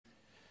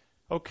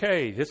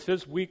Okay, this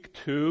is week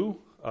 2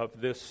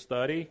 of this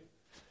study.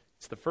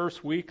 It's the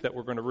first week that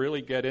we're going to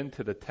really get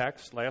into the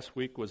text. Last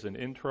week was an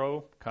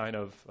intro, kind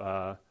of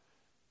a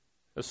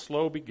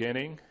slow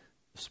beginning.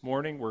 This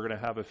morning we're going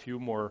to have a few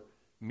more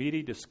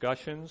meaty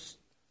discussions.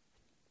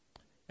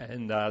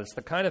 And it's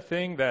the kind of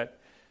thing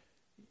that,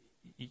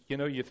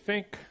 you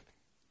think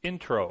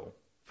intro,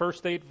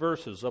 first 8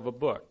 verses of a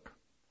book.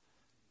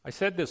 I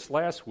said this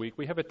last week,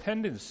 we have a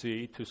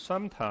tendency to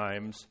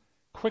sometimes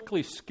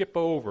quickly skip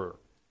over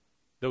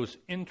those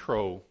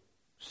intro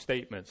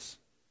statements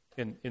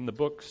in the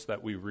books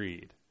that we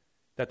read,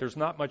 that there's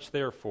not much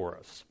there for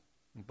us.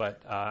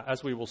 But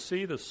as we will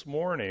see this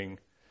morning,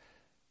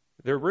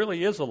 there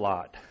really is a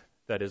lot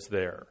that is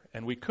there.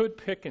 And we could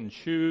pick and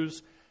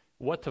choose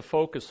what to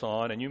focus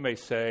on. And you may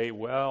say,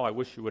 well, I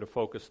wish you would have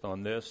focused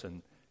on this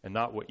and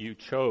not what you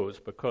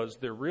chose, because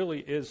there really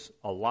is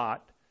a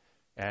lot.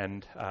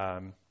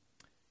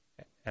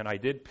 And I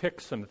did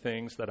pick some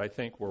things that I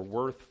think were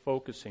worth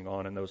focusing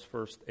on in those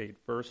first 8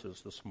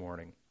 verses this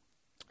morning.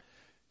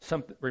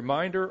 Some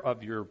reminder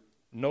of your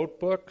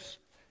notebooks.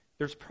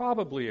 There's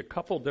probably a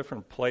couple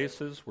different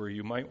places where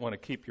you might want to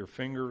keep your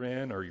finger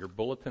in or your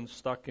bulletin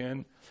stuck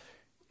in.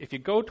 If you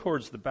go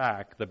towards the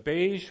back, the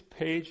beige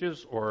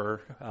pages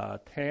or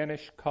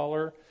tannish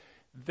color,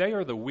 they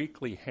are the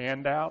weekly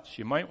handouts.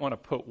 You might want to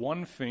put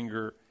one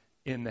finger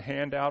in the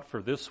handout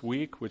for this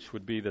week, which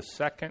would be the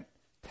second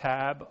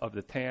tab of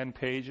the tan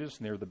pages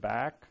near the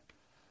back.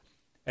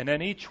 And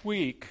then each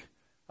week,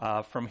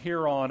 from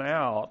here on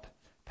out,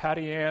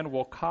 Patty Ann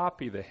will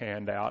copy the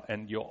handout,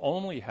 and you'll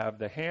only have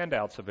the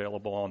handouts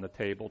available on the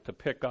table to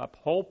pick up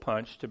hole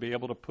punch to be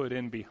able to put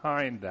in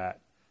behind that.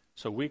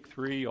 So week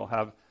 3, you'll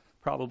have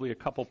probably a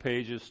couple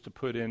pages to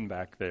put in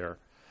back there.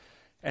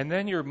 And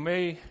then you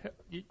may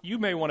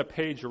want to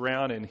page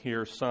around in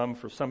here some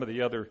for some of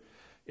the other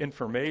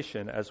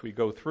information as we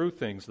go through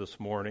things this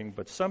morning,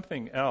 but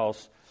something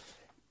else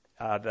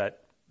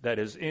that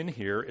is in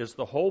here is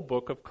the whole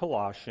book of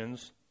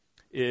Colossians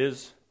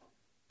is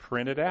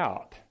printed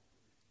out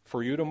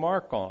for you to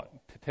mark on,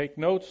 to take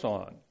notes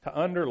on, to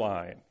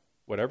underline,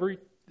 whatever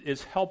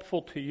is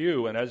helpful to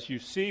you. And as you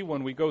see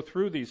when we go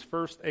through these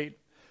first 8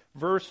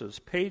 verses,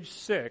 page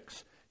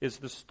 6 is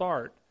the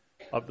start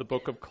of the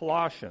book of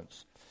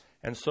Colossians.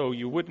 And so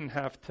you wouldn't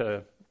have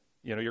to,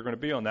 you're going to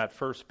be on that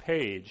first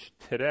page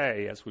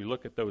today as we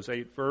look at those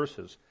 8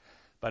 verses.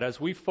 But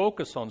as we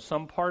focus on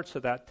some parts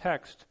of that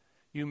text,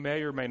 you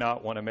may or may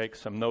not want to make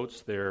some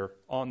notes there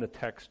on the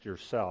text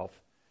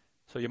yourself.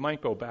 So you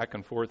might go back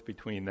and forth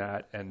between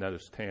that and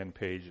those tan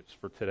pages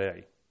for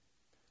today.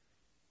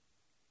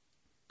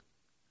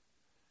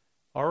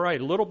 All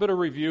right, a little bit of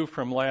review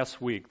from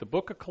last week. The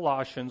book of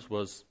Colossians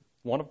was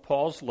one of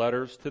Paul's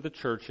letters to the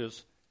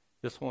churches.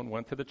 This one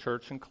went to the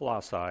church in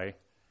Colossae,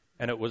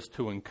 and it was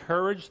to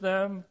encourage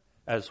them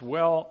as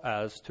well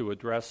as to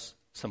address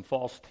some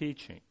false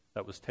teaching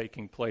that was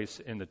taking place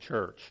in the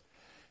church.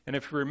 And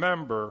if you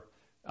remember,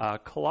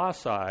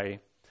 Colossae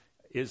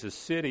is a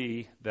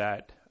city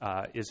that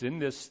is in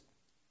this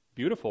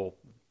beautiful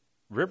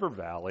river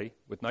valley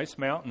with nice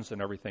mountains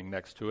and everything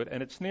next to it,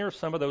 and it's near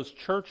some of those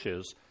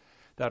churches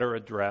that are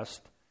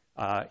addressed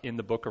in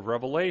the book of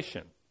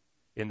Revelation.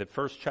 In the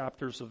first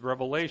chapters of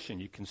Revelation,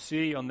 you can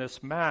see on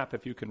this map,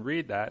 if you can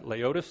read that,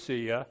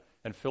 Laodicea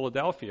and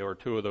Philadelphia are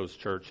 2 of those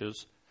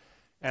churches.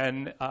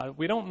 And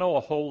we don't know a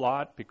whole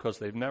lot because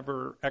they've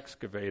never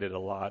excavated a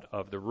lot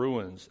of the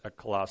ruins at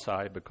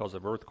Colossae because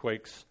of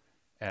earthquakes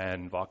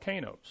and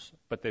volcanoes.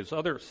 But those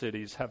other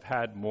cities have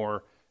had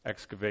more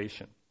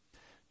excavation.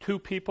 2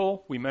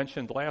 people we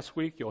mentioned last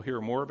week you'll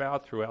hear more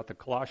about throughout the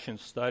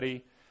Colossians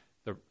study.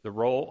 The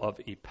role of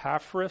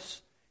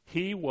Epaphras.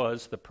 He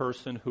was the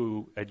person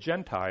a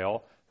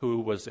Gentile, who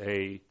was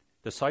a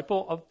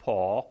disciple of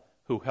Paul,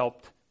 who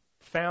helped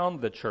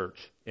found the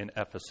church in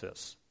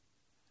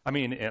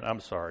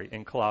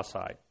in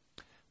Colossae.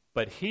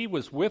 But he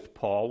was with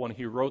Paul when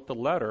he wrote the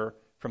letter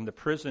from the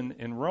prison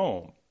in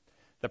Rome.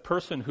 The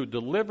person who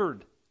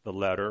delivered the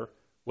letter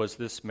was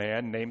this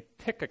man named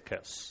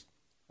Tychicus.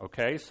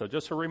 Okay, so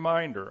just a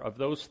reminder of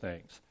those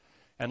things.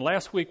 And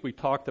last week we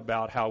talked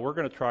about how we're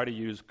going to try to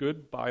use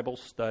good Bible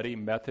study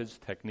methods,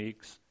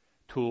 techniques,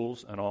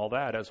 tools, and all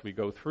that as we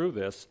go through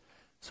this.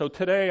 So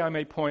today I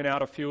may point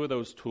out a few of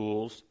those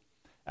tools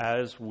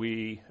as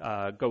we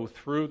go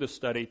through the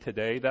study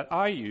today that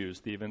I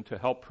used even to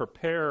help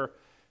prepare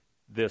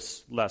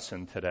this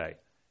lesson today.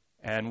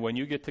 And when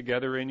you get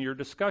together in your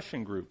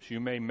discussion groups, you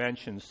may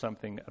mention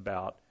something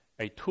about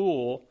a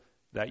tool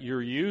that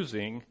you're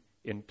using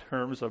in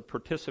terms of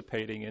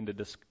participating in the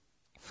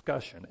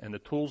discussion. And the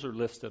tools are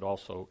listed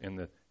also in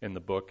the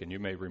book, and you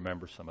may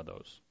remember some of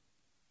those.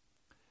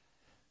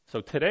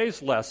 So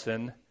today's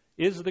lesson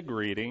is the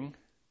greeting.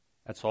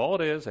 That's all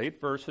it is, 8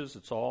 verses.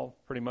 It's all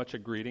pretty much a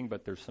greeting,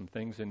 but there's some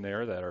things in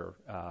there that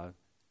are,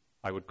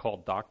 I would call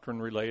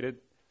doctrine related.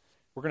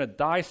 We're going to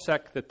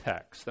dissect the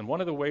text. And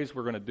one of the ways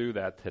we're going to do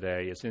that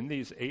today is in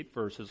these 8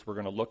 verses, we're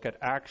going to look at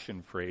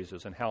action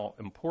phrases and how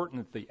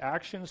important the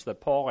actions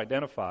that Paul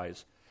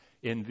identifies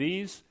in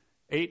these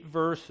 8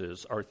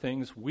 verses are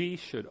things we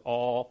should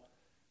all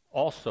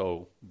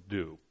also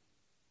do.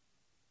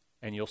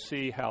 And you'll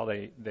see how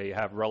they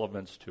have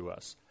relevance to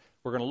us.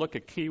 We're going to look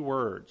at key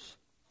words.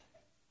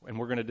 And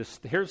we're going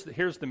to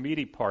here's the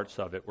meaty parts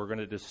of it. We're going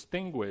to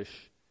distinguish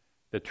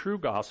the true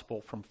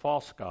gospel from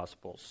false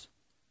gospels.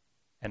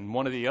 And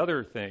one of the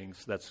other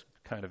things that's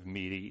kind of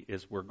meaty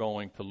is we're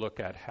going to look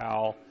at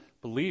how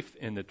belief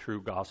in the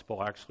true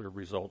gospel actually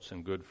results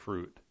in good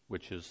fruit,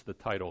 which is the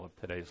title of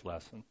today's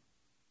lesson.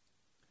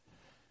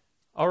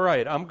 All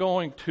right, I'm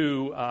going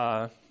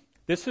to,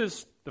 this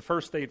is the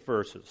first 8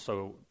 verses,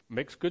 so it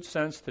makes good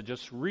sense to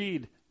just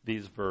read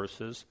these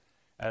verses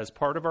as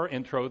part of our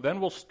intro. Then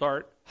we'll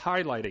start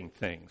highlighting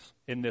things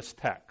in this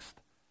text.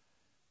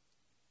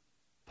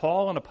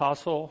 Paul, an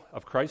apostle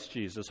of Christ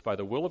Jesus, by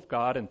the will of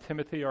God, and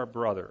Timothy, our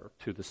brother,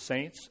 to the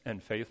saints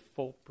and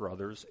faithful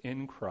brothers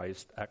in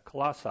Christ at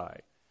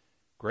Colossae.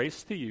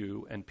 Grace to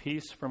you and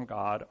peace from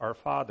God our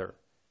Father.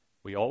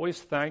 We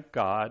always thank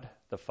God,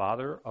 the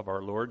Father of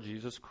our Lord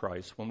Jesus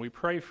Christ, when we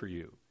pray for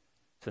you,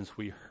 since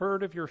we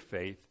heard of your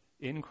faith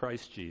in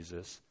Christ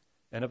Jesus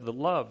and of the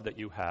love that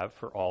you have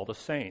for all the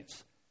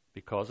saints,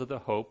 because of the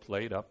hope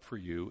laid up for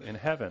you in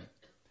heaven.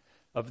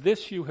 Of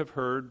this you have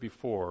heard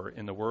before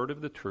in the word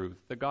of the truth,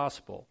 the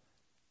gospel,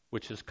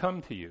 which has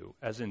come to you,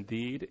 as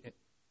indeed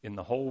in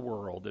the whole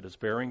world it is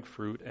bearing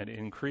fruit and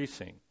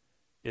increasing.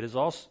 It is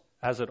also,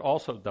 as it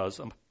also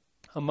does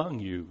among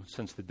you,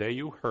 since the day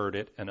you heard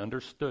it and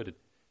understood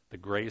the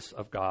grace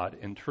of God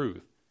in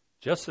truth,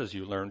 just as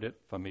you learned it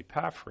from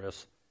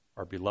Epaphras,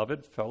 our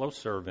beloved fellow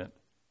servant.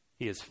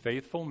 He is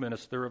faithful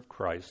minister of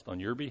Christ on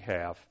your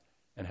behalf,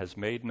 and has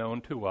made known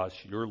to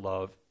us your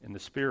love in the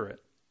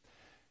Spirit.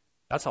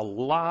 That's a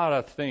lot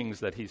of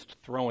things that he's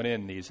throwing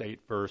in these 8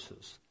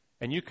 verses.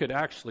 And you could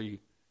actually,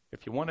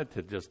 if you wanted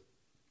to just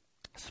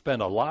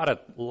spend a lot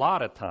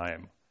of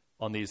time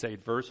on these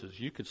 8 verses,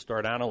 you could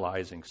start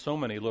analyzing so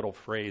many little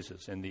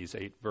phrases in these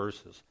 8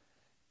 verses.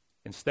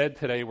 Instead,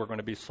 today we're going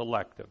to be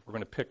selective. We're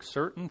going to pick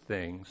certain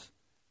things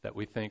that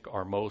we think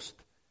are most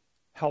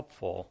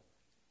helpful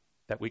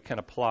that we can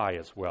apply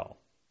as well.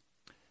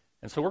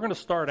 And so we're going to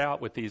start out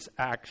with these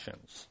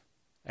actions.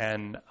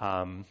 And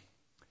I'm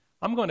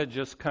going to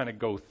just kind of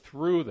go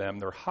through them.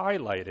 They're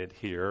highlighted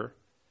here.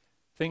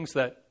 Things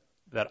that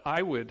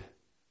I would,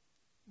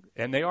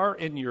 and they are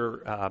in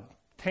your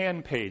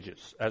tan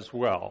pages as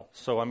well.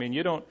 So, I mean,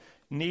 you don't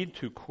need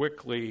to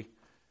quickly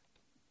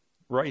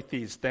write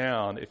these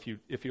down.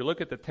 If you look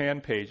at the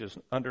tan pages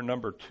under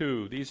number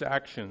 2, these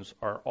actions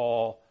are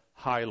all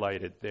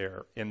highlighted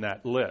there in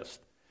that list.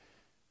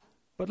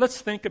 But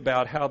let's think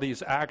about how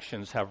these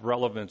actions have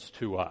relevance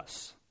to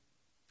us.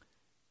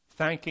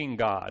 Thanking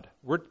God.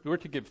 We're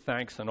to give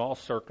thanks in all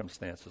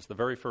circumstances. The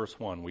very first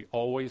one, we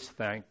always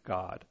thank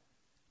God.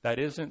 That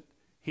isn't,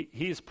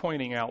 he's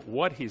pointing out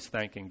what he's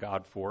thanking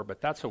God for,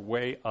 but that's a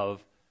way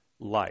of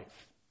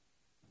life.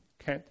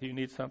 Kent, do you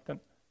need something?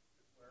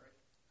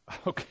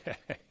 Okay.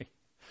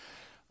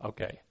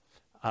 Okay.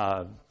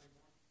 So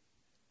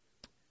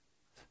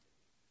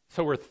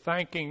we're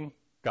thanking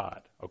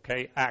God,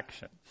 okay?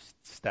 Action,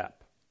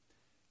 step.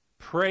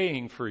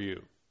 Praying for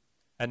you,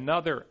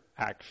 another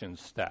action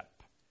step.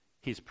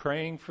 He's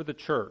praying for the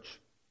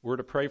church. We're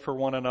to pray for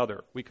one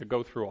another. We could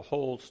go through a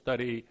whole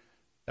study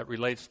that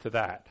relates to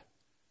that.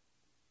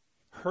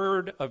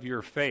 Heard of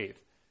your faith.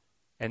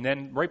 And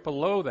then right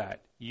below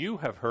that, you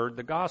have heard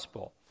the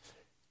gospel.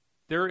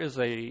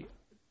 It's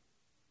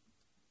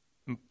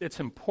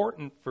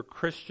important for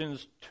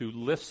Christians to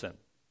listen.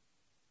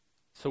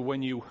 So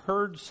when you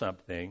heard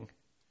something,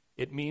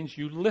 it means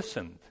you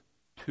listened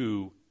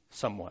to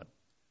someone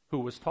who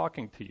was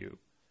talking to you,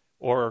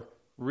 or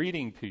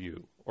reading to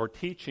you, or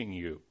teaching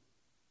you.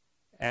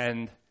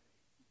 And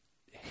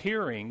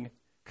hearing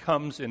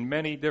comes in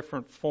many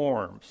different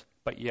forms,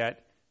 but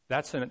yet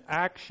that's an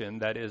action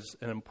that is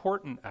an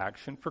important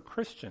action for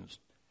Christians.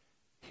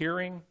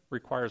 Hearing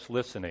requires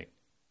listening.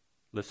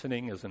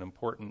 Listening is an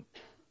important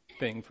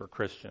thing for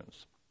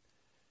Christians.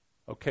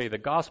 Okay, the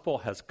gospel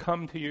has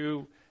come to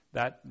you.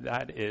 That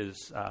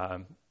is,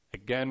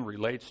 again,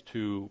 relates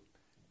to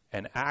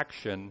an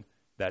action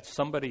that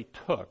somebody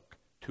took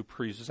to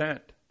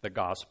present the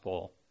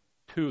gospel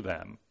to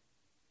them.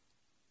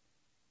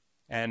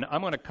 And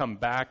I'm going to come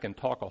back and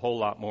talk a whole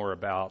lot more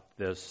about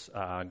this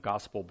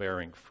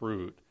gospel-bearing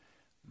fruit.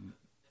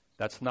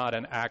 That's not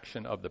an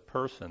action of the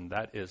person.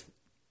 That is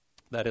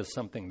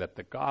something that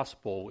the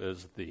gospel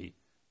is the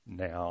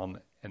noun,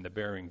 and the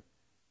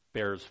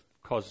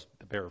cause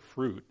to bear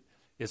fruit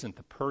isn't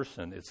the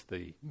person, it's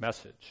the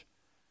message.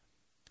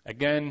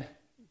 Again,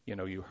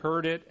 you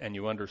heard it and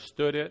you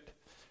understood it.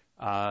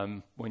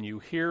 When you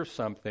hear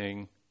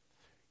something,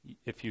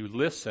 if you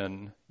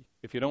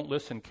don't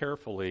listen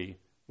carefully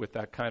with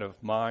that kind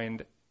of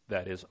mind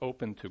that is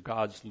open to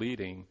God's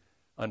leading,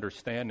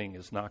 understanding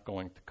is not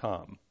going to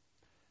come.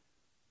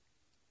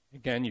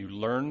 Again, you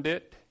learned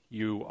it.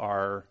 You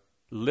are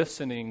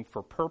listening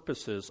for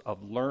purposes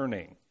of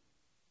learning.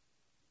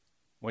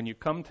 When you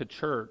come to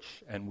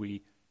church and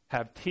we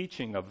have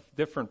teaching of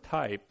different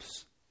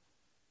types,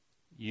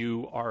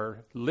 you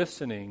are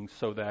listening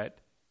so that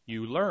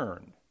you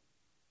learn.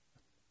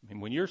 I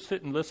mean, when you're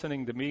sitting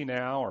listening to me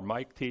now, or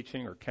Mike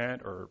teaching, or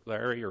Kent, or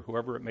Larry, or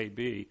whoever it may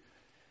be,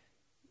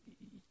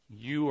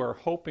 you are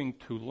hoping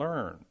to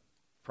learn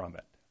from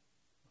it.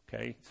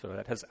 Okay? So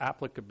that has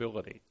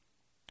applicability.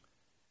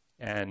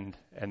 And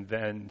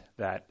then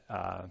that,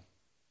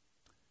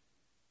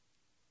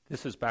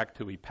 this is back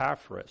to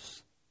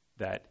Epaphras,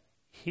 that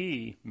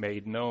he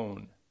made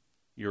known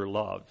your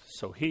love.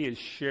 So he is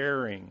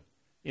sharing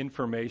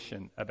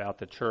information about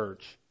the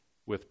church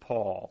with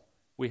Paul.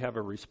 We have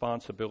a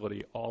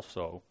responsibility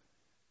also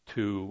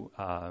to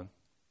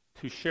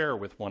share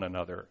with one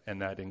another,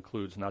 and that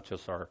includes not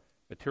just our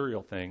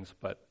material things,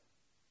 but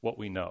what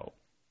we know.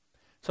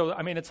 So,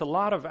 I mean, it's a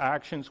lot of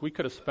actions. We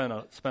could have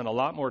spent a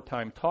lot more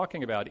time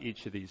talking about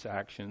each of these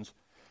actions,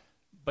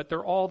 but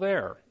they're all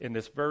there in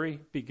this very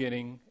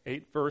beginning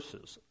 8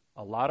 verses.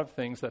 A lot of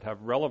things that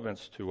have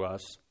relevance to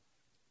us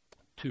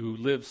to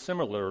live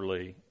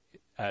similarly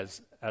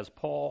as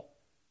Paul,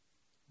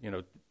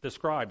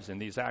 describes in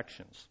these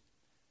actions.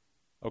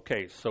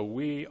 Okay, so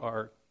we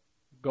are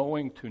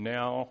going to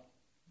now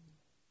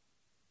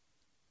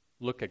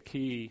look at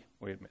key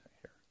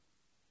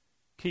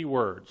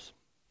words.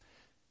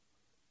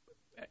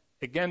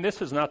 Again,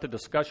 this is not the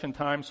discussion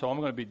time, so I'm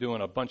going to be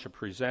doing a bunch of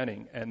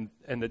presenting. And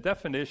the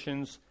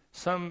definitions,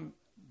 some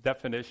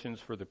definitions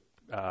for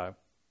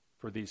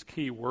these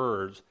key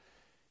words,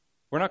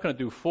 we're not going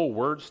to do full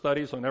word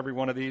studies on every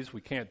one of these.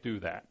 We can't do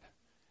that.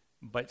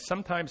 But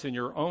sometimes in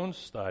your own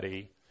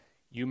study,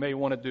 you may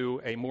want to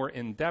do a more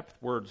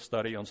in-depth word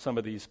study on some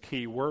of these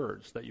key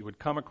words that you would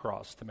come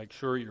across to make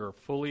sure you're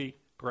fully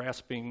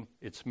grasping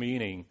its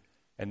meaning,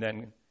 and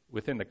then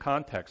within the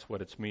context what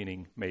its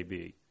meaning may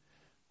be.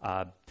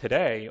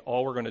 Today,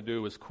 all we're going to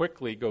do is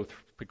quickly go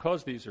through,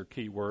 because these are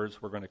key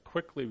words, we're going to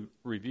quickly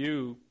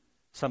review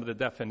some of the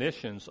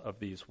definitions of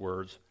these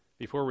words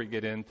before we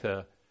get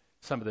into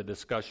some of the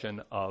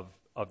discussion of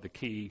the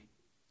key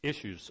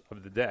issues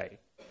of the day.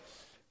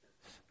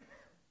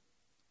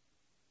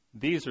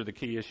 These are the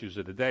key issues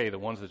of the day, the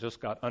ones that just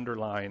got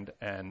underlined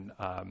and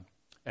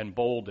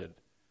bolded.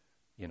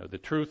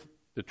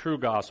 The true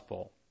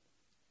gospel,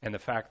 and the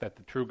fact that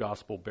the true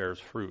gospel bears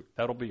fruit.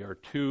 That'll be our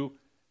 2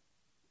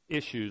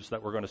 issues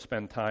that we're going to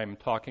spend time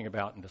talking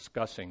about and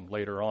discussing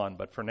later on.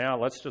 But for now,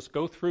 let's just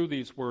go through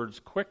these words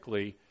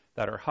quickly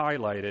that are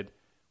highlighted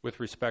with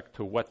respect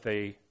to what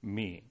they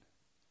mean.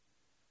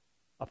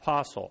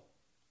 Apostle.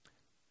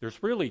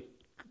 There's really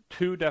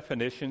 2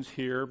 definitions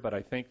here, but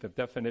I think the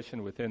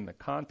definition within the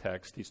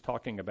context, he's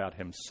talking about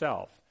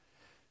himself.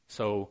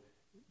 So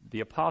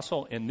the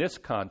apostle in this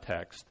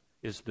context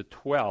is the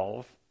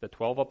 12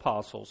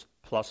 apostles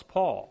plus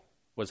Paul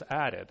was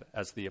added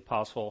as the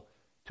apostle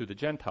to the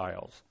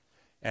Gentiles.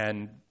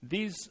 And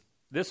this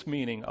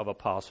meaning of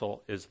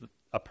apostle is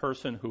a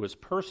person who is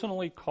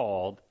personally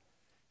called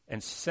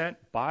and sent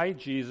by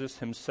Jesus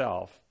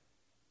himself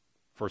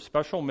for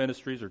special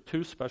ministries, or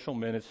to special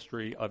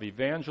ministry of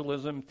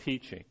evangelism,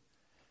 teaching.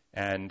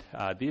 And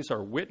these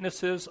are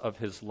witnesses of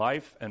his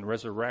life and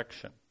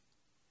resurrection.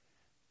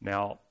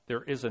 Now,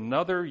 there is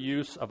another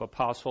use of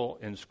apostle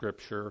in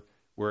Scripture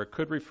where it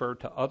could refer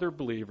to other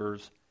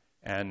believers.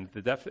 And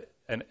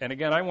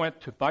again, I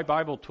went to my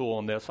Bible tool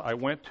on this. I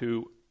went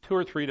to 2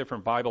 or 3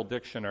 different Bible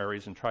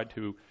dictionaries and tried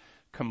to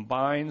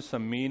combine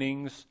some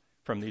meanings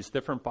from these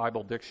different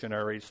Bible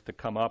dictionaries to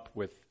come up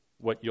with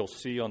what you'll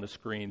see on the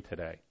screen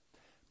today.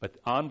 But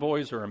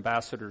envoys or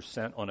ambassadors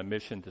sent on a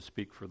mission to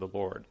speak for the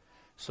Lord.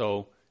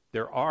 So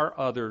there are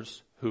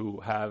others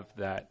who have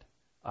that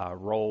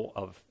role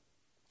of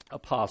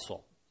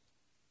apostle.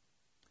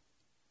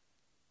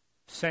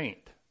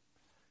 Saint.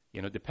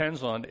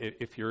 Depends on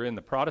if you're in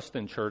the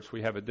Protestant church,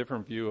 we have a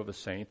different view of a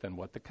saint than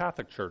what the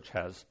Catholic Church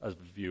has as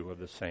a view of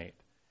the saint.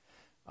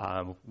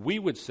 We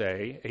would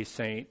say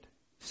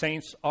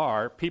saints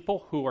are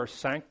people who are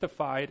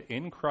sanctified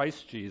in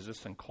Christ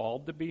Jesus and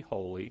called to be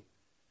holy,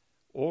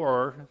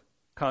 or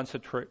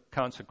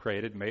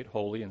consecrated, made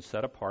holy, and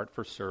set apart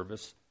for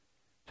service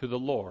to the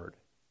Lord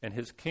and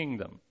his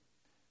kingdom,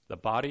 the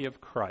body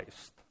of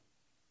Christ.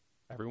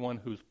 Everyone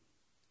who's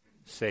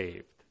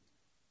saved.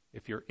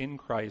 If you're in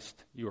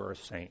Christ, you are a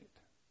saint,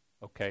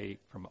 okay,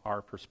 from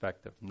our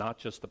perspective, not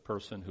just the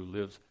person who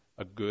lives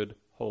a good,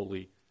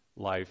 holy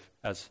life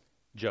as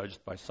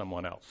judged by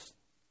someone else,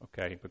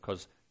 okay,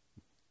 because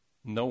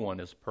no one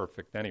is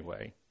perfect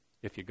anyway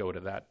if you go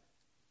to that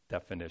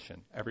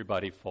definition.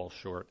 Everybody falls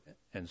short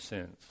and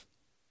sins.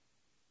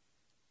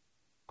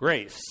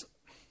 Grace.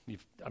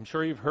 I'm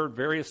sure you've heard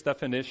various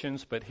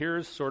definitions, but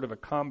here's sort of a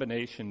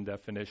combination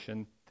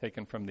definition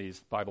taken from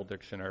these Bible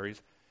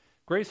dictionaries.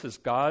 Grace is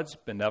God's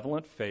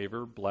benevolent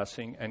favor,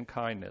 blessing, and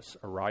kindness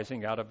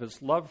arising out of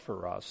his love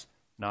for us,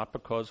 not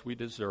because we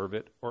deserve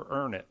it or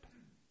earn it.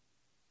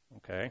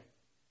 Okay?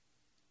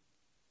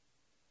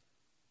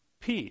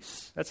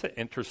 Peace. That's an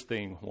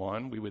interesting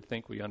one. We would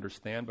think we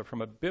understand, but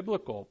from a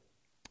biblical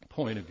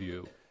point of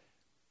view,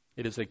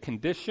 it is a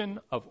condition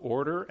of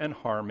order and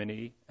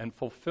harmony and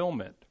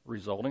fulfillment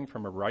resulting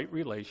from a right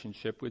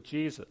relationship with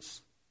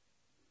Jesus.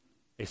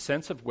 a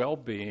sense of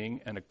well-being,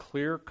 and a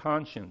clear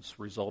conscience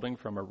resulting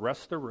from a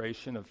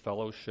restoration of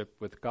fellowship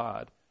with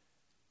God.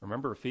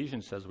 Remember,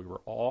 Ephesians says we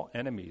were all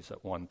enemies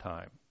at one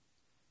time.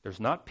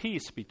 There's not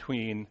peace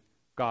between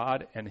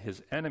God and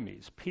his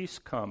enemies. Peace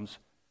comes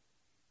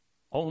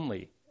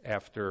only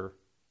after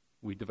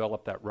we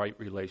develop that right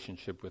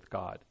relationship with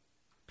God.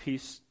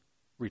 Peace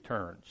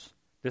returns.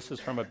 This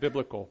is from a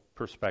biblical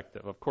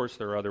perspective. Of course,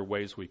 there are other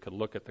ways we could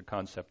look at the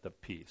concept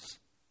of peace.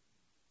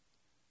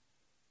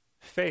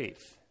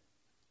 Faith.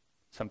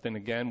 Something,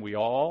 again, we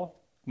all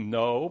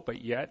know,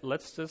 but yet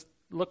let's just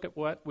look at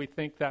what we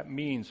think that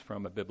means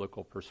from a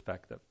biblical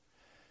perspective.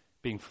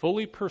 Being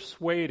fully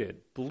persuaded,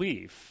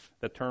 belief,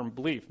 the term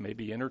belief may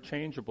be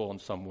interchangeable in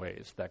some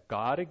ways, that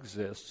God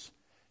exists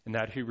and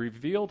that he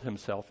revealed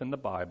himself in the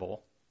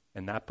Bible,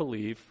 and that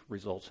belief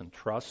results in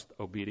trust,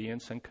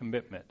 obedience, and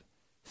commitment.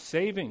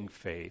 Saving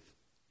faith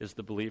is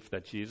the belief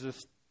that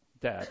Jesus'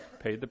 death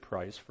paid the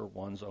price for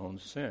one's own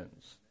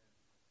sins.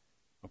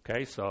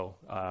 Okay, so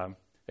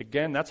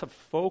again, that's a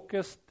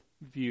focused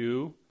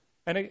view,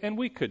 and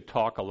we could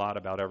talk a lot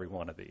about every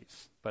one of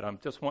these, but I'm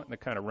just wanting to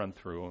kind of run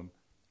through them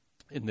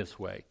in this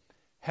way.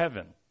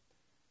 Heaven.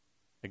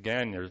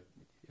 Again,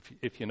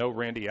 if you know,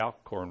 Randy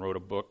Alcorn wrote a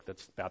book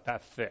that's about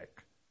that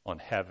thick on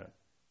heaven.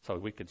 So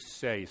we could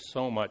say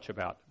so much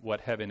about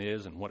what heaven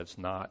is and what it's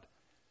not.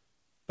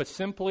 But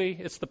simply,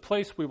 it's the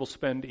place we will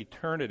spend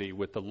eternity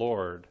with the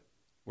Lord,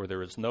 where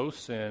there is no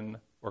sin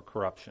or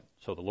corruption.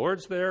 So the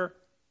Lord's there,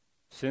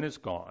 sin is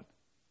gone.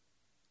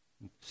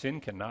 Sin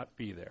cannot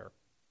be there.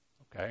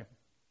 Okay?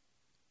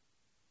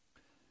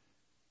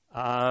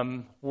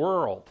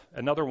 World,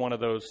 another one of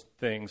those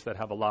things that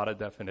have a lot of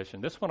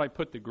definition. This one I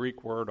put the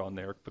Greek word on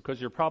there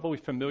because you're probably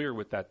familiar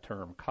with that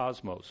term,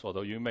 cosmos,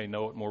 although you may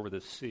know it more with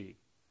a C.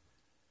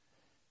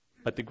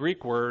 But the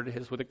Greek word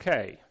is with a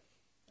K.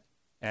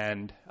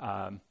 And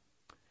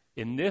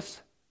in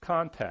this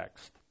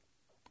context,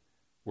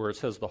 where it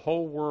says the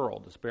whole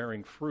world is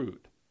bearing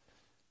fruit,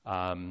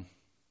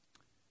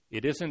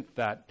 it isn't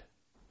that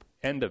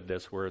end of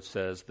this where it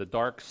says the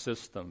dark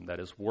system that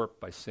is warped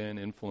by sin,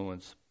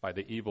 influenced by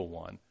the evil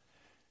one.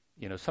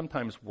 You know,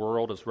 sometimes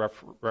world is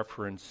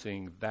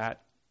referencing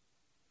that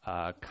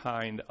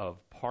kind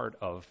of part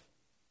of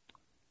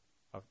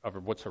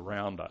what's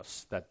around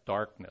us, that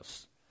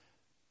darkness.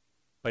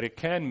 But it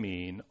can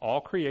mean all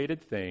created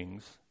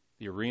things,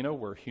 the arena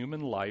where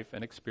human life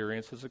and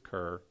experiences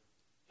occur,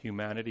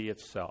 humanity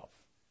itself.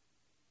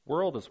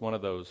 World is one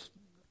of those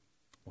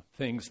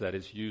things that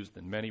is used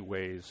in many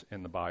ways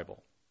in the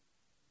Bible.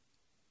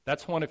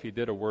 That's one, if you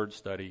did a word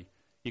study,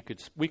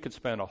 we could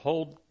spend a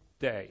whole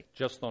day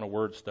just on a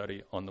word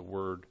study on the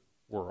word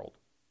world.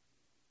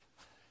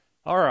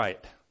 All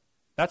right.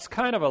 That's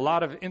kind of a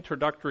lot of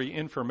introductory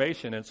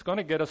information. It's going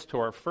to get us to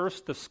our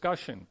first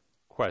discussion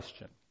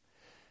question.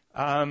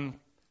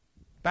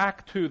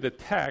 Back to the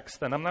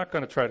text, and I'm not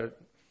going to try to...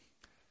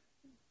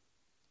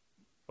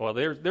 Well,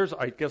 there's.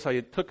 I guess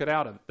I took it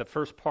out of the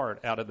first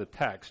part out of the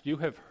text. You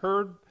have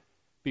heard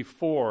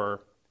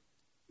before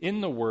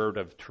in the word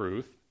of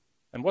truth.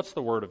 And what's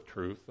the word of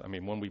truth? I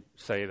mean, when we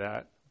say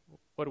that,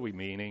 what are we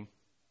meaning?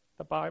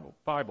 The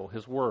Bible,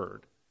 his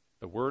word,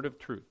 the word of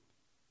truth,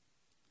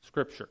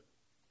 Scripture.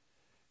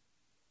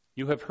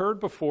 You have heard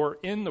before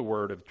in the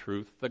word of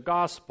truth the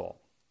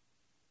gospel.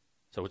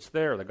 So it's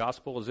there. The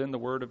gospel is in the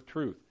word of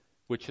truth,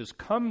 which has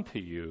come to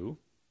you,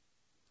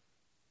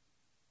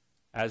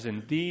 as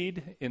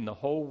indeed in the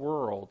whole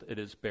world it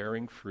is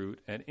bearing fruit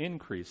and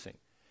increasing.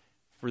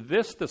 For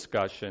this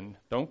discussion,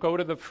 don't go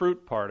to the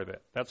fruit part of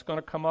it. That's going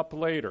to come up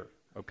later,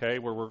 okay,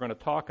 where we're going to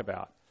talk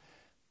about.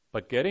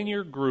 But get in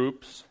your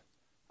groups,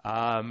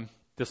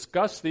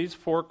 discuss these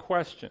 4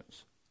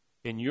 questions.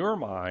 In your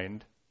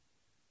mind,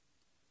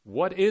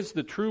 what is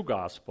the true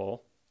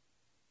gospel?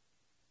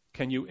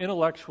 Can you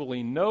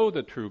intellectually know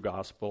the true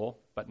gospel,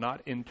 but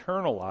not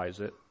internalize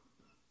it?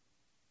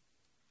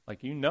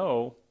 Like you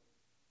know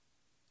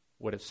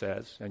what it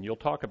says, and you'll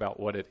talk about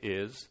what it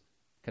is.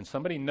 Can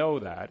somebody know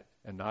that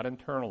and not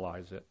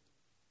internalize it?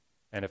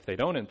 And if they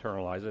don't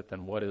internalize it,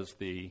 then what is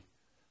the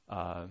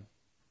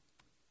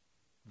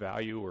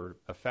value or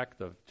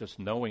effect of just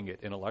knowing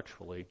it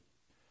intellectually?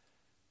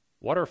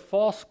 What are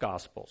false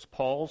gospels,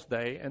 Paul's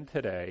day and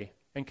today?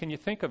 And can you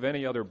think of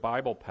any other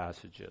Bible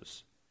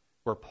passages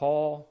where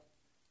Paul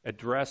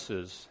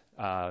addresses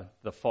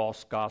the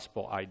false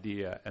gospel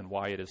idea and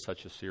why it is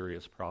such a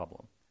serious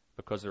problem?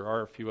 Because there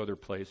are a few other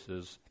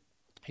places.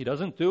 He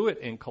doesn't do it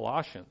in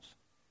Colossians.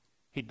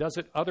 He does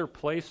it other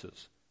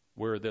places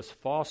where this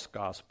false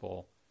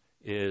gospel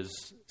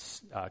is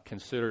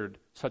considered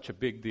such a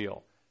big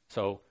deal.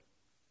 So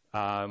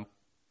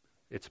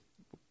it's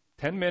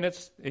 10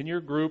 minutes in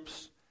your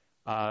groups.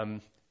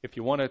 If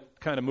you want to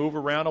kind of move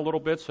around a little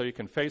bit so you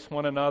can face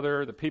one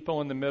another, the people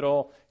in the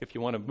middle, if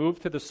you want to move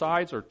to the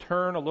sides or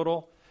turn a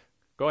little,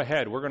 go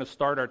ahead. We're going to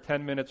start our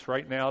 10 minutes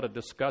right now to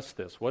discuss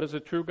this. What is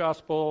a true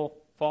gospel,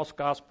 false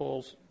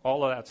gospels,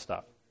 all of that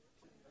stuff.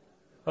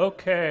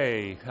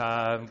 Okay.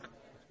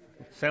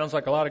 Sounds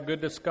like a lot of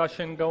good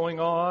discussion going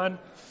on.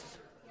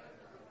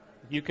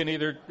 You can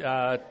either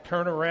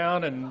turn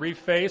around and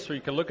reface, or you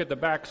can look at the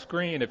back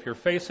screen. If you're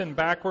facing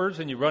backwards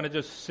and you want to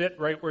just sit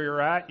right where you're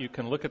at, you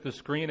can look at the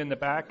screen in the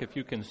back if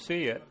you can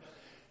see it,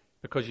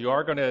 because you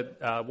are going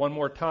to, one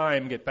more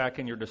time, get back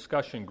in your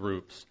discussion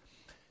groups.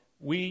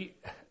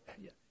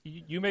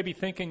 You may be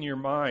thinking in your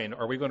mind,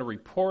 are we going to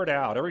report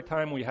out every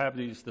time we have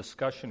these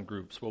discussion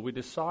groups? Well, we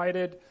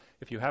decided,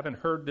 if you haven't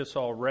heard this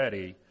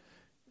already,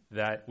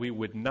 that we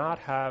would not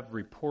have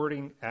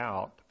reporting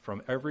out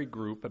from every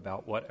group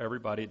about what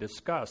everybody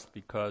discussed,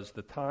 because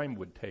the time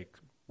would take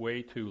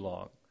way too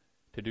long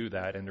to do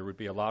that, and there would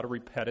be a lot of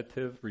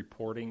repetitive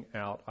reporting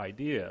out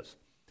ideas.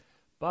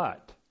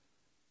 But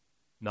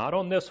not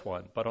on this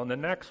one, but on the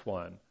next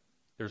one,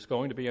 there's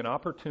going to be an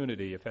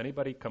opportunity, if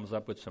anybody comes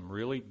up with some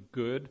really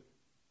good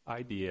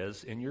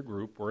ideas in your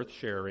group worth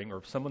sharing, or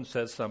if someone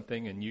says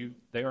something and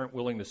they aren't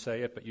willing to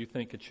say it, but you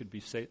think it should be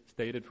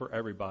stated for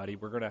everybody,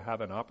 we're going to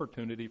have an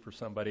opportunity for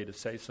somebody to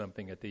say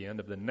something at the end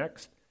of the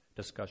next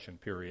discussion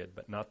period,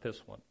 but not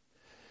this one.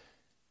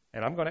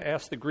 And I'm going to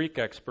ask the Greek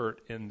expert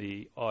in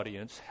the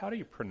audience, how do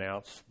you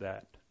pronounce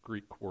that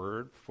Greek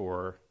word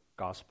for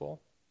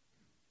gospel?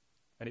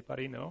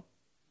 Anybody know?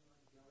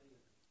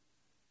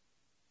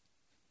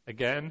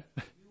 Again?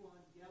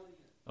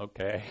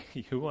 Okay,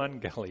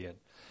 euangelion.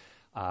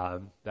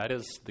 That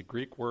is the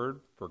Greek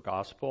word for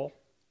gospel.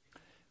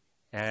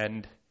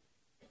 And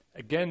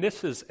again,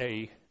 this is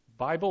a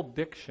Bible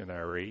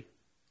dictionary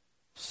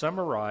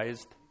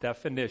summarized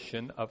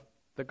definition of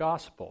the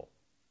gospel,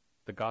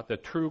 the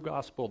true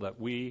gospel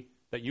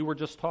that you were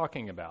just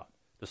talking about,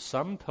 the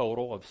sum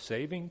total of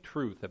saving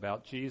truth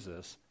about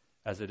Jesus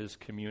as it is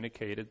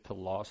communicated to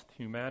lost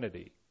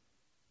humanity.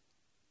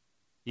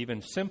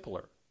 Even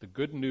simpler, the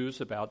good news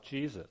about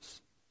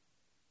Jesus.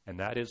 And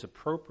that is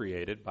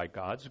appropriated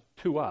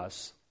to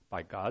us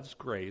by God's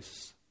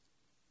grace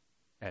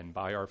and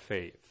by our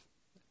faith.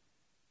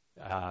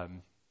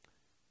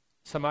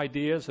 Some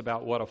ideas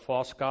about what a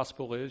false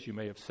gospel is. You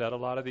may have said a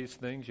lot of these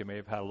things. You may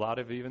have had a lot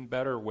of even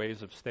better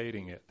ways of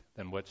stating it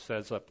than what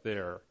says up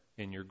there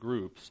in your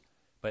groups.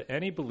 But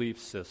any belief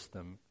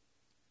system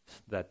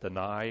that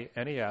deny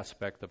any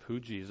aspect of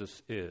who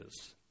Jesus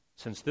is,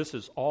 since this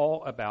is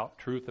all about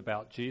truth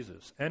about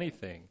Jesus,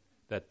 anything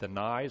that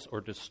denies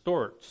or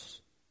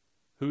distorts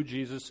who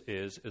Jesus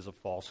is a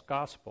false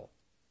gospel.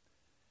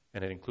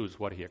 And it includes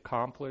what he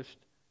accomplished,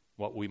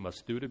 what we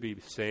must do to be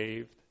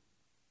saved,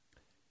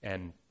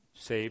 and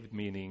saved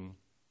meaning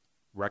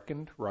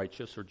reckoned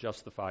righteous or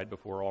justified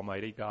before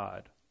Almighty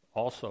God.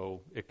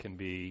 Also, it can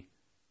be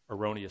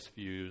erroneous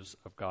views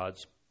of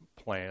God's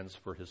plans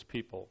for his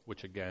people,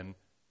 which again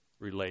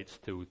relates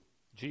to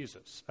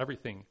Jesus.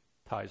 Everything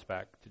ties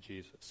back to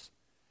Jesus.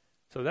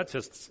 So that's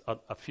just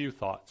a few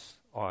thoughts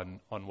on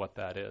what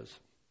that is.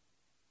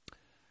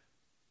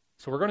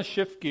 So we're going to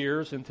shift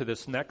gears into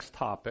this next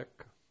topic,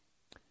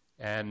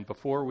 and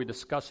before we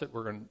discuss it,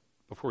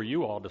 before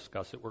you all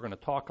discuss it, we're going to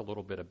talk a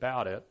little bit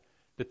about it.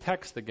 The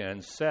text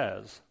again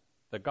says,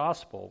 "The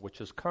gospel which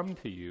has come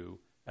to you,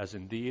 as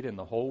indeed in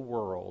the whole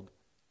world,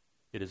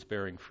 it is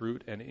bearing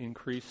fruit and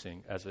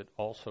increasing, as it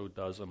also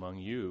does among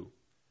you,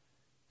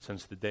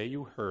 since the day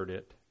you heard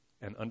it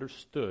and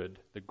understood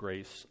the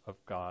grace of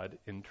God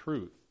in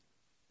truth."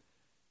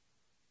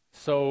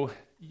 So,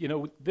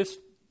 this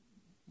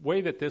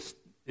way that this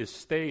is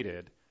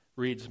stated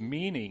reads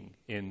meaning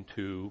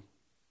into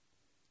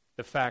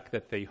the fact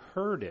that they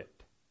heard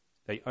it,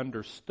 they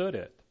understood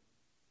it,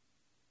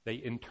 they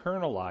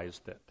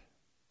internalized it.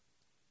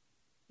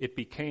 It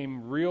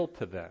became real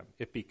to them.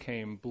 It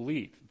became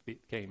belief. It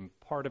became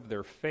part of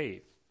their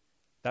faith.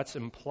 That's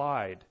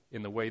implied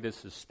in the way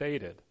this is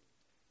stated.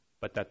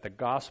 But that the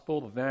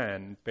gospel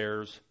then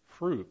bears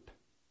fruit.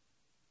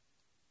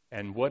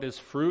 And what is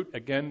fruit?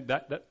 Again,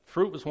 that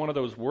fruit was one of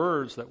those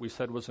words that we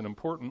said was an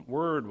important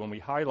word when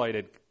we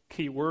highlighted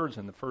key words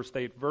in the first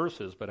 8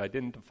 verses, but I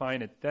didn't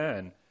define it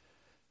then.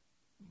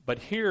 But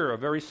here, a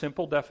very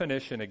simple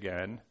definition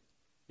again.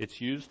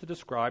 It's used to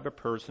describe a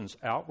person's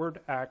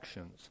outward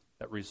actions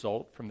that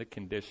result from the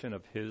condition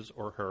of his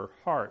or her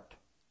heart.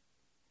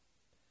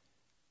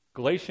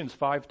 Galatians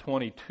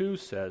 5:22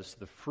 says,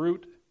 the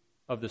fruit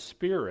of the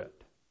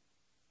Spirit.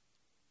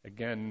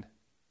 Again,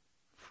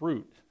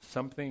 fruit,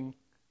 something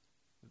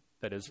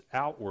that is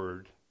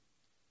outward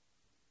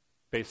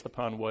based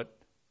upon what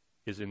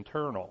is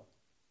internal,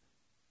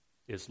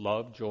 is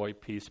love, joy,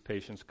 peace,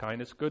 patience,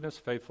 kindness, goodness,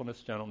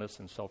 faithfulness, gentleness,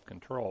 and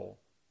self-control.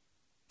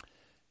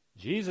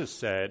 Jesus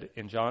said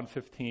in John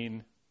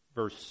 15,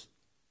 verse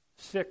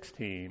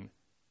 16,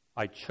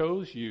 "I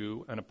chose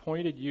you and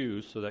appointed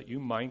you so that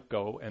you might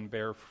go and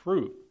bear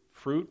fruit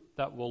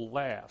that will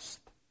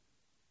last."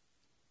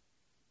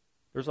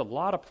 There's a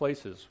lot of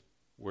places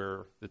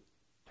where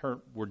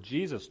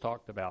Jesus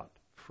talked about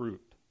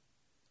fruit.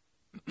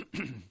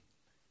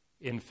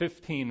 In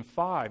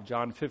 15:5,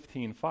 John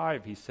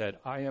 15:5, he said,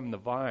 "I am the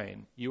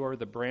vine, you are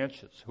the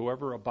branches.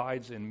 Whoever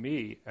abides in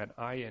me and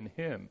I in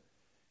him,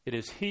 it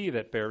is he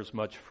that bears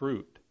much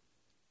fruit.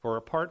 For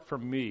apart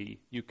from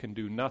me, you can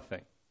do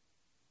nothing."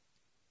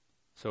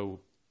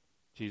 So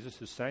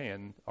Jesus is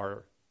saying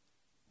our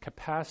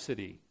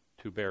capacity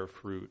to bear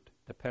fruit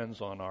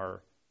depends on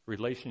our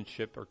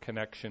relationship or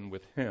connection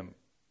with Him.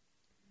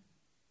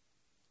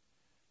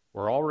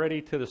 We're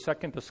already to the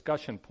second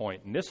discussion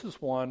point, and this is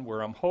one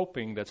where I'm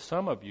hoping that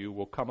some of you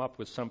will come up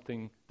with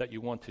something that you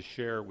want to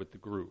share with the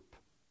group.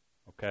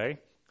 Okay?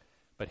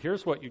 But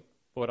here's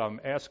what I'm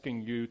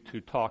asking you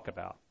to talk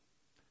about.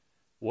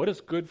 What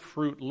does good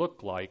fruit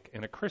look like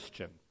in a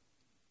Christian?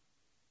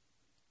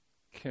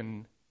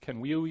 Can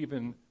we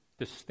even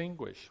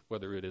distinguish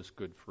whether it is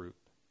good fruit?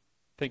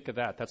 Think of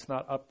that. That's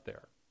not up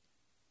there.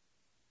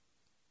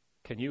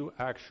 Can you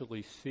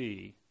actually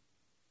see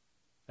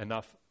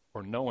enough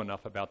or know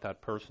enough about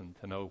that person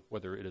to know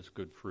whether it is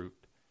good fruit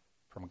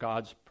from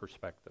God's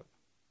perspective?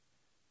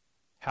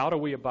 How do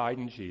we abide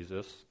in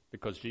Jesus?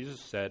 Because Jesus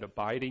said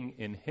abiding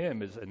in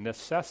Him is a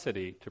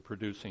necessity to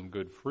producing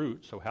good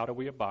fruit. So how do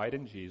we abide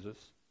in Jesus?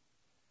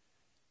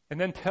 And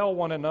then tell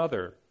one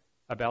another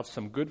about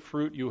some good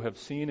fruit you have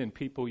seen in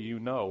people you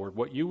know, or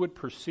what you would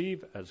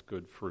perceive as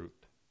good fruit.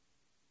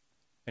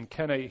 And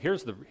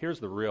here's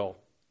the real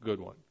good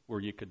one, where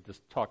you could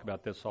just talk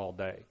about this all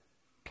day.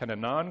 Can a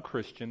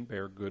non-Christian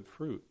bear good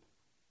fruit?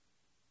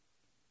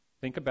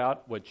 Think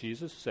about what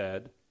Jesus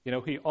said.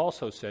 He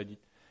also said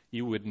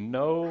you would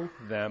know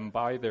them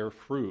by their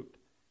fruit.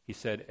 He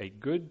said a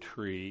good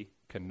tree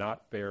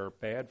cannot bear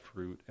bad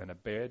fruit, and a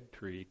bad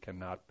tree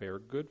cannot bear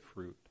good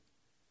fruit.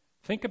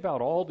 Think about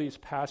all these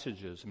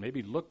passages, and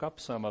maybe look up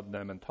some of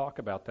them and talk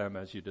about them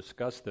as you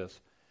discuss this.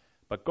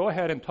 But go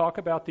ahead and talk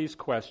about these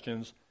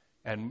questions,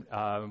 and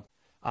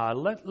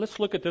let's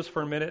look at this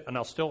for a minute, and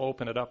I'll still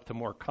open it up to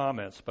more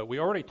comments. But we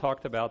already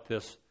talked about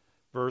this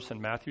verse in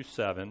Matthew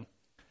 7,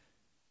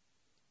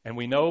 and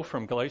we know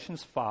from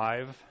Galatians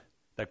 5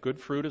 that good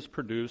fruit is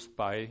produced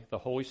by the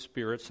Holy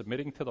Spirit,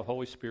 submitting to the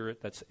Holy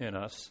Spirit that's in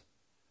us.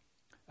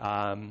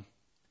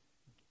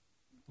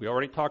 We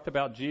already talked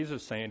about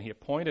Jesus saying He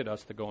appointed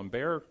us to go and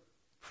bear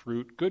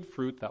fruit, good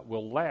fruit that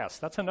will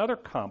last. That's another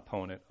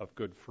component of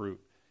good fruit.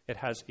 It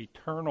has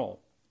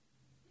eternal.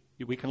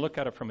 We can look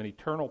at it from an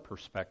eternal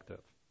perspective.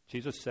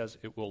 Jesus says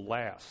it will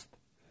last.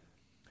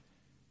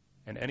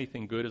 And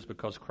anything good is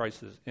because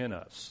Christ is in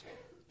us.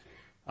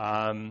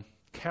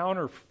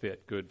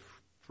 Counterfeit good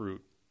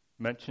fruit.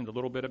 Mentioned a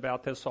little bit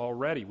about this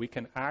already. We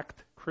can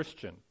act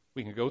Christian.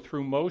 We can go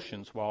through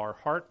motions while our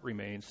heart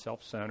remains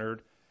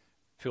self-centered,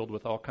 filled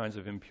with all kinds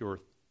of impure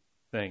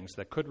things.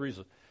 There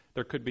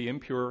could be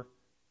impure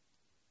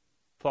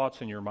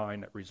thoughts in your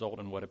mind that result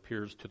in what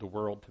appears to the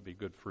world to be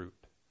good fruit.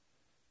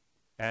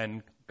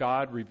 And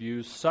God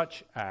reviews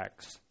such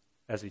acts,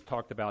 as He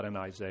talked about in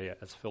Isaiah,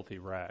 as filthy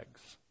rags.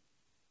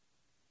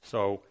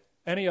 So,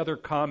 any other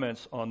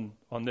comments on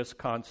this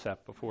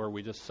concept before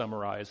we just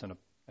summarize and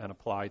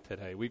apply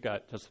today? We've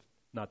got just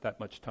not that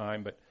much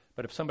time, but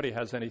if somebody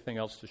has anything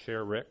else to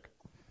share, Rick?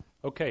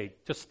 Okay,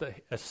 just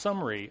a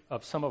summary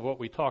of some of what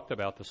we talked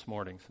about this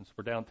morning, since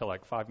we're down to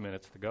like 5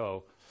 minutes to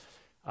go.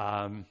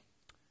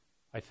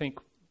 I think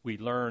we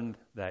learned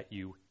that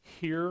you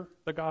hear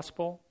the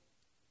gospel.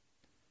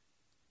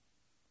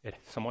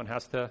 Someone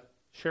has to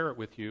share it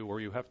with you,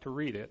 or you have to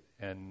read it,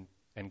 and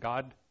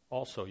God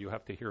also, you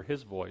have to hear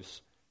His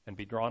voice and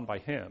be drawn by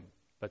Him.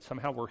 But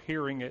somehow we're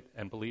hearing it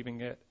and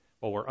believing it.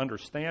 Well, we're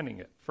understanding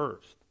it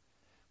first.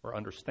 We're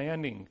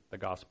understanding the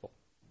gospel.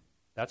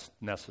 That's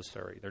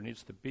necessary. There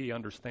needs to be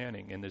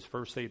understanding. In these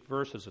first 8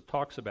 verses, it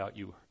talks about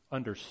you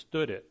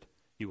understood it.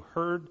 You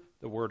heard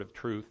the word of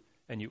truth,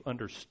 and you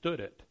understood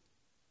it.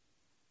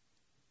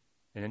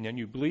 And then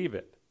you believe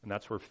it. And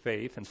that's where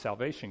faith and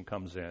salvation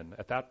comes in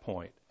at that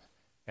point.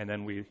 And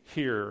then we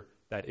hear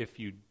that if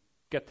you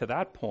get to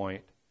that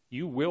point,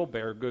 you will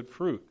bear good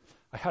fruit.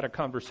 I had a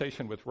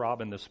conversation with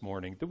Robin this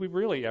morning. Do we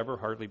really ever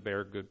hardly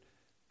bear good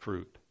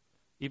fruit?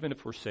 Even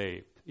if we're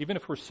saved, even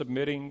if we're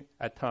submitting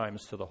at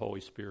times to the Holy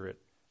Spirit.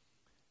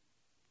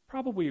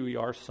 Probably we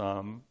are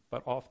some,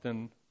 but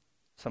often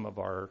some of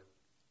our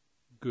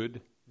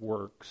good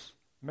works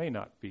may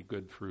not be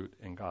good fruit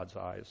in God's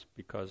eyes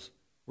because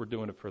we're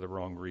doing it for the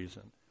wrong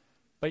reason.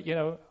 But,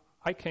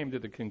 I came to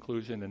the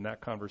conclusion in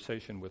that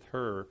conversation with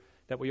her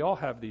that we all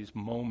have these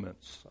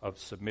moments of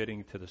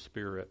submitting to the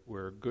Spirit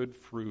where good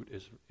fruit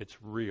it's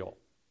real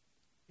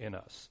in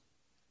us.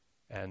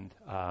 And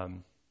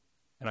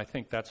I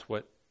think that's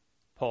what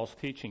Paul's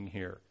teaching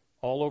here.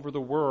 All over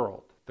the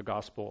world, the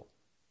gospel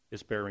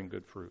is bearing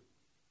good fruit.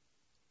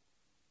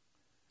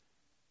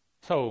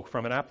 So,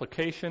 from an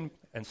application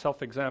and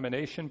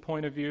self-examination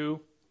point of view,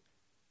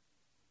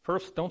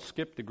 first, don't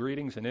skip the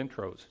greetings and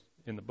intros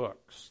in the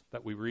books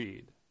that we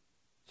read.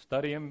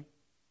 Study them,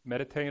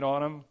 meditate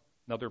on them,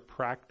 another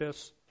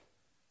practice.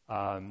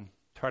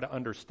 Try to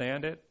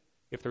understand it.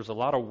 If there's a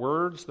lot of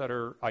words that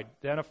are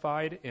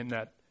identified in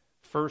that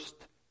first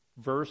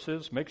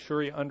verses, make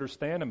sure you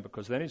understand them,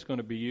 because then he's going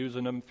to be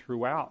using them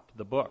throughout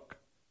the book.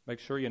 Make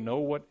sure you know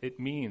what it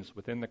means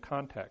within the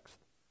context.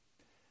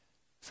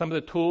 Some of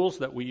the tools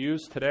that we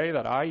use today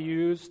that I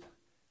used,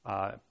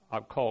 I'll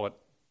call it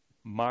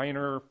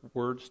minor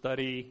word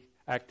study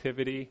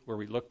activity, where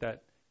we looked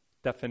at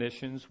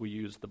definitions. We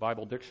used the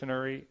Bible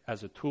dictionary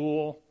as a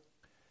tool.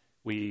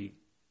 We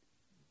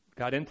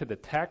got into the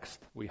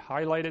text. We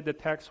highlighted the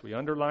text. We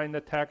underlined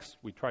the text.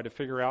 We tried to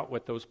figure out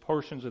what those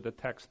portions of the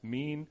text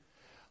mean.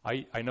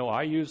 I know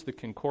I used the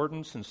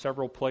concordance in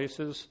several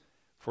places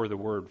for the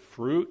word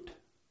fruit,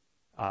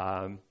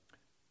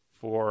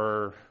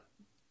 for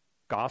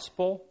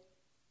gospel.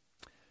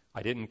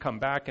 I didn't come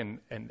back and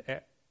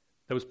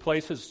those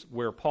places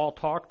where Paul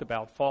talked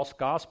about false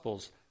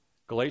gospels,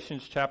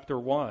 Galatians chapter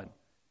 1,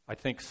 I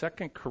think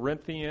 2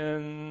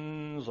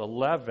 Corinthians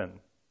 11,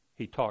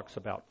 he talks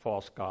about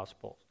false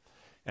gospels.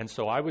 And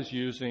so I was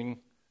using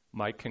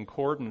my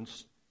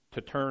concordance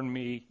to turn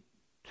me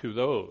to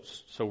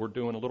those. So we're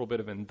doing a little bit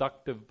of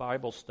inductive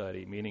Bible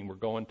study, meaning we're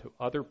going to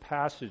other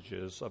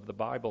passages of the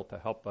Bible to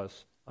help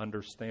us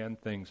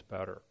understand things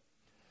better.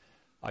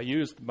 I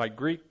used my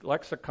Greek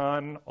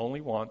lexicon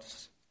only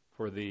once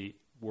for the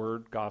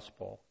word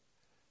gospel.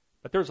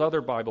 But there's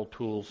other Bible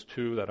tools,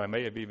 too, that I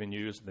may have even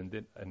used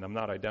and I'm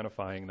not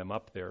identifying them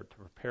up there to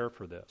prepare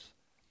for this.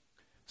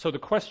 So the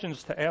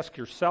questions to ask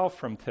yourself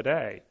from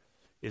today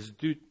is,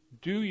 do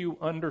you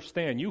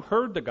understand? You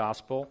heard the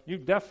gospel. You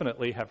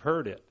definitely have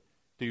heard it.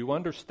 Do you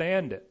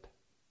understand it?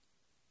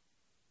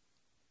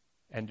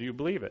 And do you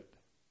believe it?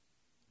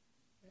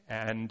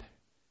 And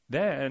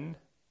then,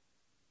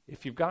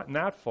 if you've gotten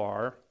that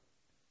far,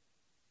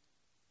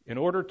 in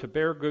order to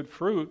bear good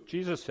fruit,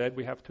 Jesus said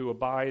we have to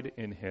abide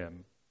in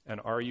him. And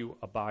are you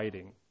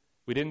abiding?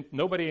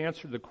 Nobody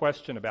answered the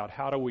question about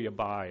how do we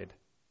abide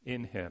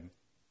in him.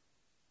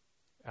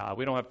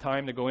 We don't have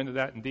time to go into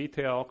that in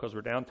detail because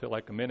we're down to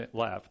like a minute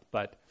left.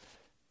 But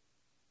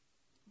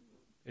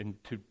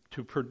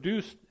to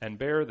produce and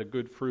bear the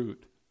good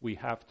fruit, we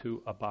have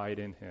to abide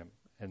in him.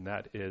 And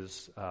that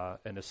is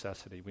a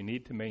necessity. We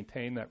need to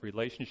maintain that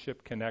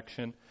relationship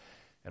connection.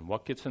 And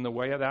what gets in the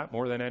way of that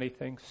more than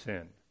anything?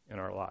 Sin in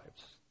our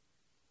lives.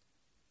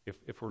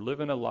 If we're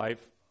living a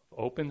life of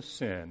open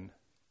sin,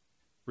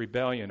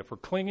 rebellion, if we're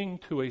clinging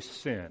to a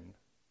sin,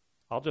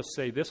 I'll just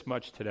say this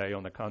much today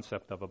on the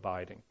concept of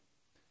abiding.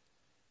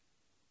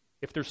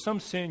 If there's some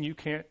sin you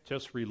can't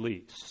just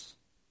release,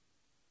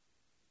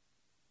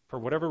 for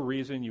whatever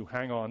reason you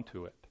hang on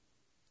to it,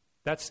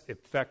 that's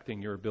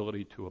affecting your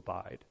ability to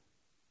abide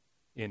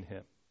in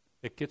him.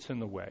 It gets in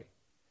the way.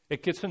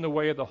 It gets in the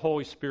way of the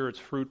Holy Spirit's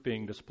fruit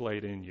being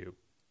displayed in you.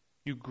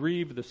 You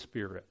grieve the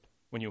Spirit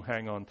when you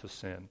hang on to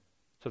sin.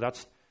 So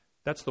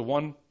that's the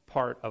one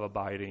part of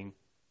abiding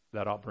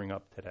that I'll bring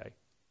up today.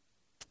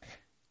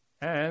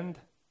 And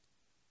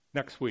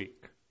next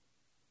week,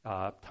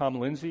 Tom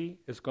Lindsay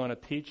is going to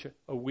teach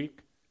a week.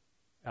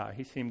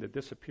 He seemed to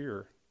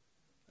disappear.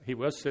 He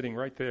was sitting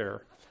right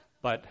there.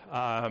 But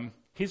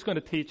he's going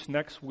to teach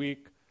next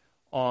week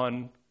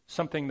on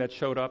something that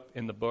showed up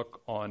in the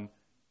book on,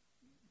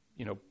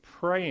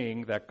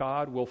 praying that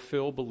God will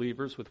fill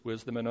believers with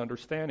wisdom and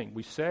understanding.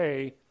 We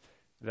say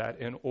that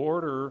in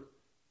order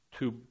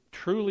to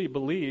truly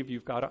believe,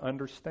 you've got to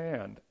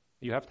understand.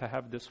 You have to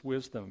have this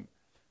wisdom.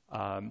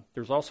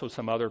 There's also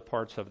some other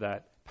parts of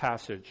that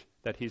passage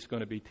that he's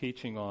going to be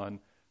teaching on.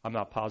 I'm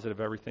not positive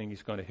everything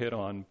he's going to hit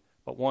on,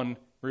 but one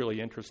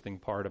really interesting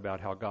part about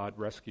how God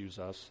rescues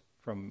us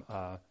from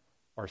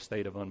our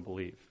state of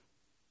unbelief.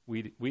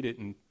 We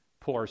didn't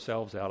pull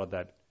ourselves out of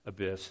that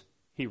abyss.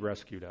 He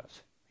rescued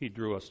us. He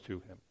drew us to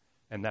him.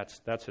 And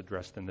that's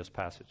addressed in this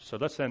passage. So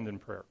let's end in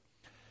prayer.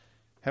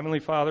 Heavenly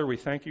Father, we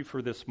thank you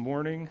for this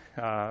morning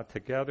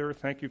together.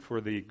 Thank you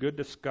for the good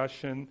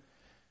discussion,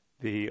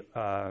 the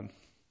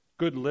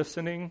good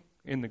listening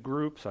in the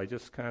groups. I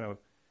just kind of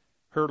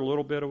heard a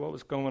little bit of what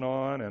was going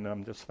on, and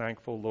I'm just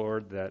thankful,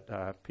 Lord,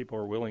 that people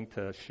are willing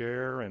to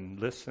share and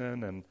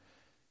listen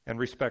and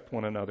respect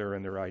one another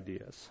and their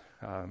ideas.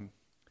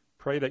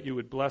 Pray that you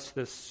would bless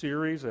this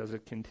series as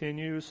it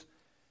continues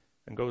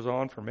and goes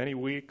on for many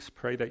weeks.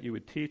 Pray that you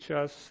would teach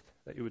us,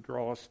 that you would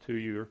draw us to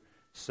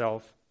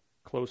yourself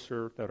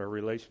closer, that our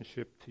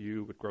relationship to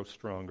you would grow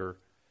stronger.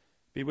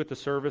 Be with the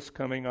service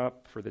coming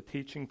up for the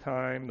teaching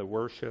time, the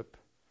worship.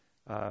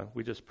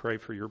 We just pray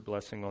for your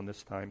blessing on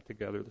this time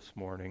together this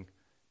morning.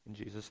 In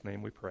Jesus'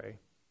 name we pray.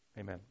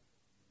 Amen.